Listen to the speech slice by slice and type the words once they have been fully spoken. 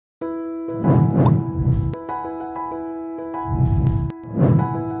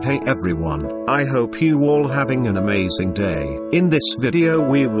Hey everyone, I hope you all having an amazing day. In this video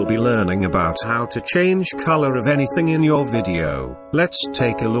we will be learning about how to change color of anything in your video. Let's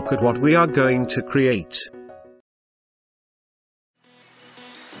take a look at what we are going to create.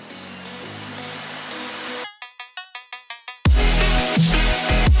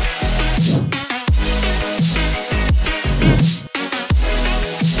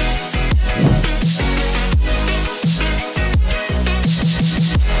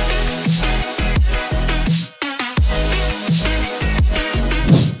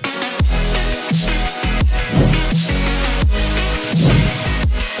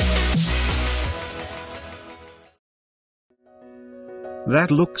 That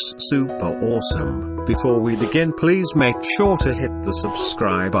looks super awesome. Before we begin, please make sure to hit the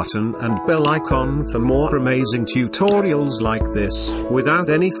subscribe button and bell icon for more amazing tutorials like this. Without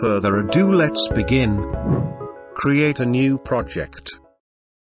any further ado, let's begin. Create a new project.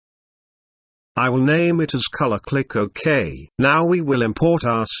 I will name it as color. Click OK. Now we will import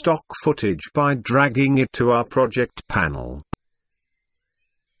our stock footage by dragging it to our project panel.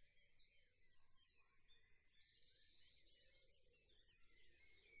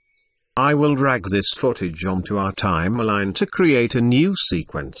 I will drag this footage onto our timeline to create a new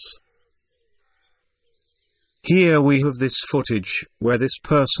sequence. Here we have this footage, where this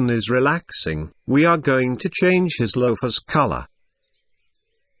person is relaxing. We are going to change his loafers color.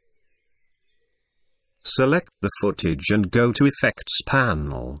 Select the footage and go to Effects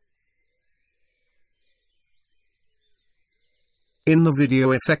panel. In the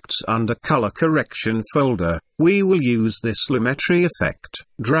Video Effects under Color Correction folder, we will use this Lumetri effect.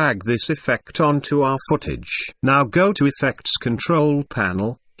 Drag this effect onto our footage. Now go to Effects Control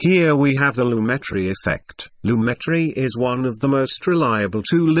panel. Here we have the Lumetri effect. Lumetri is one of the most reliable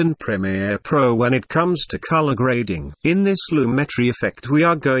tools in Premiere Pro when it comes to color grading. In this Lumetri effect we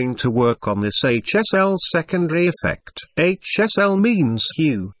are going to work on this HSL secondary effect. HSL means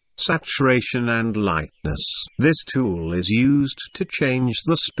hue, saturation and lightness. This tool is used to change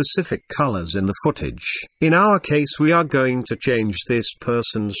the specific colors in the footage. In our case we are going to change this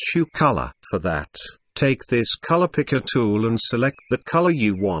person's shoe color. For that, take this color picker tool and select the color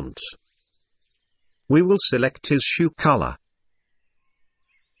you want. We will select his shoe color.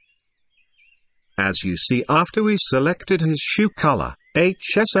 As you see, after we selected his shoe color,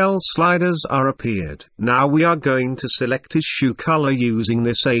 HSL sliders are appeared. Now we are going to select his shoe color using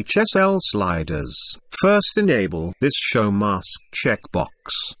this HSL sliders. First enable this Show Mask checkbox.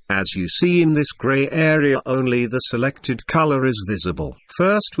 As you see in this gray area, only the selected color is visible.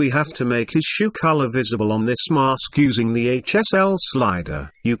 First we have to make his shoe color visible on this mask using the HSL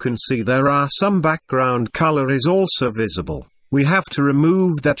slider. You can see there are some background color is also visible. We have to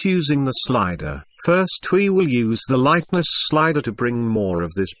remove that using the slider. First we will use the lightness slider to bring more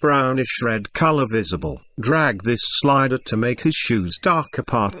of this brownish red color visible. Drag this slider to make his shoes darker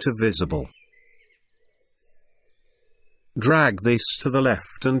part to visible. Drag this to the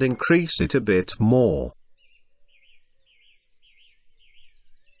left and increase it a bit more.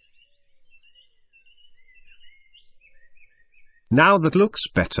 Now that looks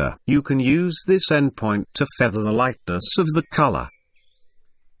better. You can use this endpoint to feather the lightness of the color.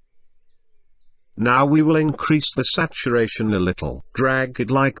 Now we will increase the saturation a little. Drag it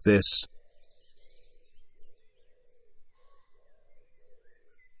like this.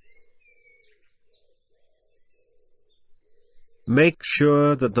 Make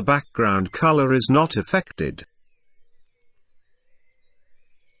sure that the background color is not affected.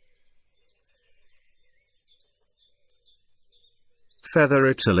 Feather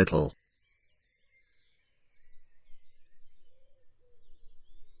it a little.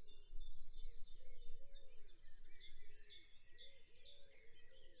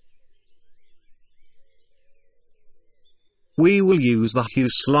 We will use the hue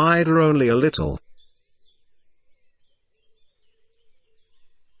slider only a little.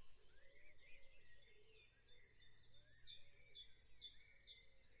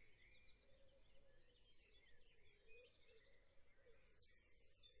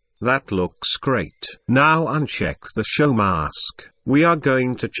 That looks great. Now uncheck the Show Mask. We are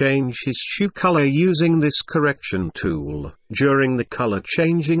going to change his shoe color using this correction tool. During the color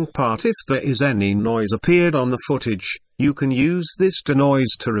changing part, if there is any noise appeared on the footage, you can use this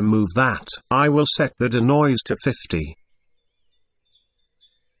denoise to remove that. I will set the denoise to 50.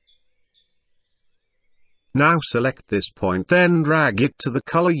 Now select this point, then drag it to the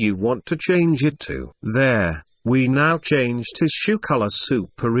color you want to change it to. There. We now changed his shoe color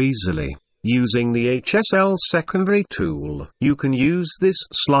super easily. Using the HSL secondary tool, you can use this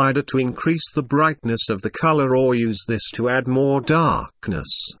slider to increase the brightness of the color or use this to add more darkness.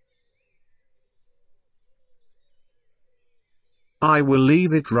 I will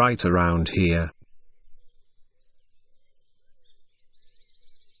leave it right around here.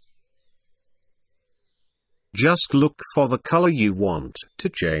 Just look for the color you want to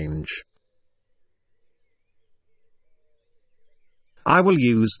change. I will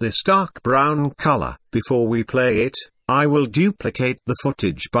use this dark brown color. Before we play it, I will duplicate the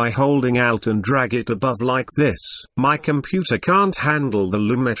footage by holding Alt and drag it above like this. My computer can't handle the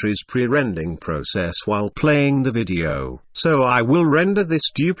Lumetri's pre-rendering process while playing the video, so I will render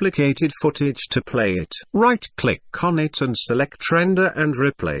this duplicated footage to play it. Right-click on it and select Render and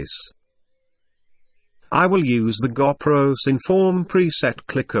Replace. I will use the GoPro Cineform preset.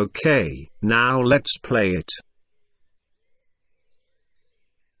 Click OK. Now let's play it.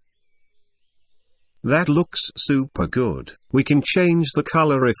 That looks super good. We can change the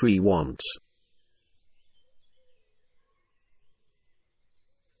color if we want.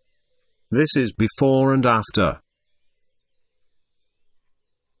 This is before and after.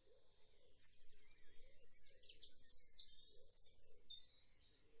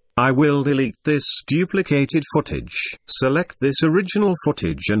 I will delete this duplicated footage. Select this original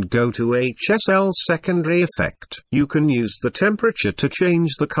footage and go to HSL secondary effect. You can use the temperature to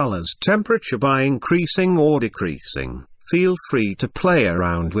change the color's temperature by increasing or decreasing. Feel free to play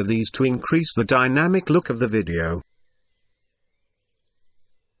around with these to increase the dynamic look of the video.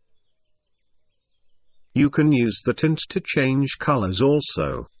 You can use the tint to change colors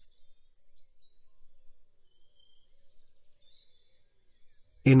also.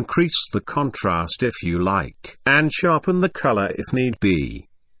 Increase the contrast if you like, and sharpen the color if need be.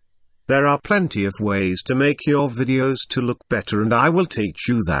 There are plenty of ways to make your videos to look better, and I will teach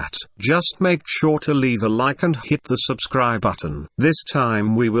you that. Just make sure to leave a like and hit the subscribe button. This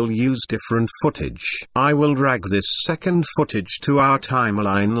time we will use different footage. I will drag this second footage to our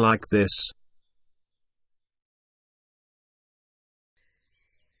timeline like this.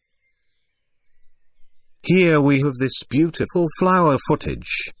 Here we have this beautiful flower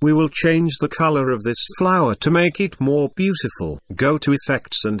footage. We will change the color of this flower to make it more beautiful. Go to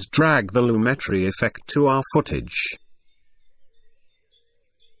Effects and drag the Lumetri effect to our footage.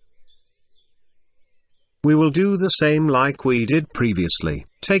 We will do the same like we did previously.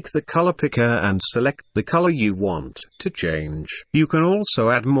 Take the color picker and select the color you want to change. You can also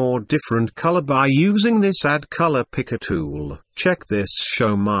add more different color by using this Add Color Picker tool. Check this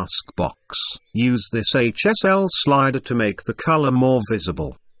Show Mask box. Use this HSL slider to make the color more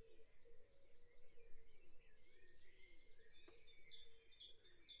visible.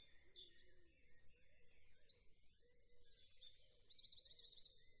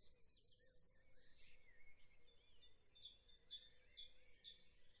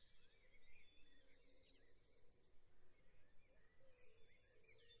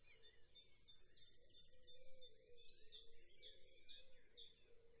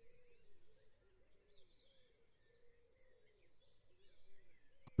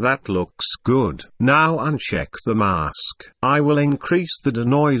 That looks good. Now uncheck the mask. I will increase the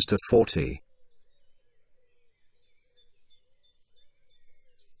denoise to 40.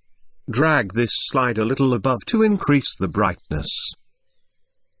 Drag this slide a little above to increase the brightness.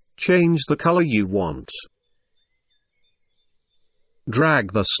 Change the color you want.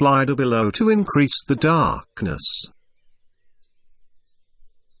 Drag the slider below to increase the darkness.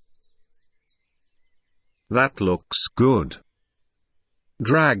 That looks good.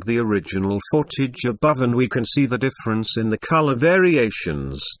 Drag the original footage above and we can see the difference in the color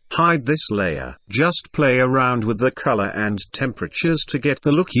variations. Hide this layer. Just play around with the color and temperatures to get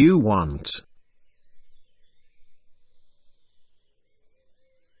the look you want.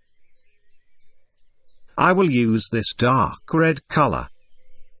 I will use this dark red color.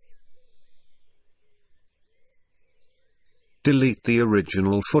 Delete the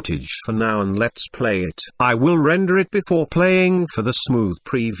original footage for now and let's play it. I will render it before playing for the smooth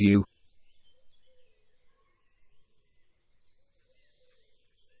preview.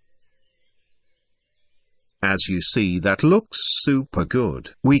 As you see, that looks super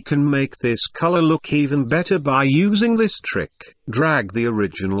good. We can make this color look even better by using this trick. Drag the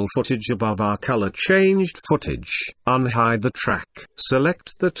original footage above our color changed footage. Unhide the track.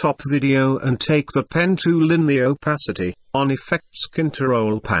 Select the top video and take the pen tool in the opacity. On Effects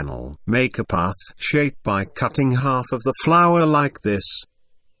Control panel, make a path shape by cutting half of the flower like this.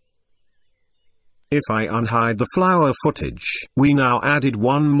 If I unhide the flower footage, we now added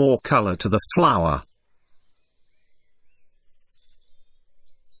one more color to the flower.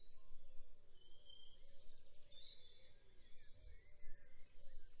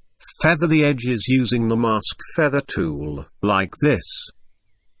 Feather the edges using the mask feather tool, like this.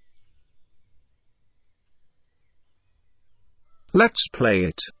 Let's play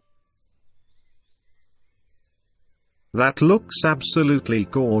it. That looks absolutely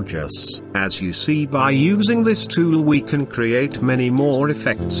gorgeous. As you see, by using this tool we can create many more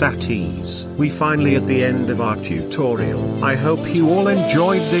effects at ease. We finally at the end of our tutorial. I hope you all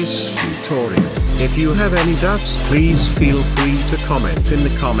enjoyed this tutorial. If you have any doubts, please feel free to comment in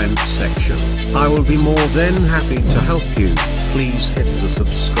the comment section. I will be more than happy to help you. Please hit the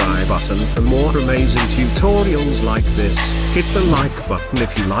subscribe button for more amazing tutorials like this. Hit the like button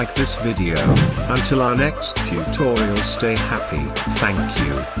if you like this video. Until our next tutorial, stay happy. Thank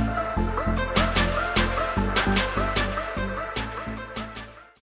you.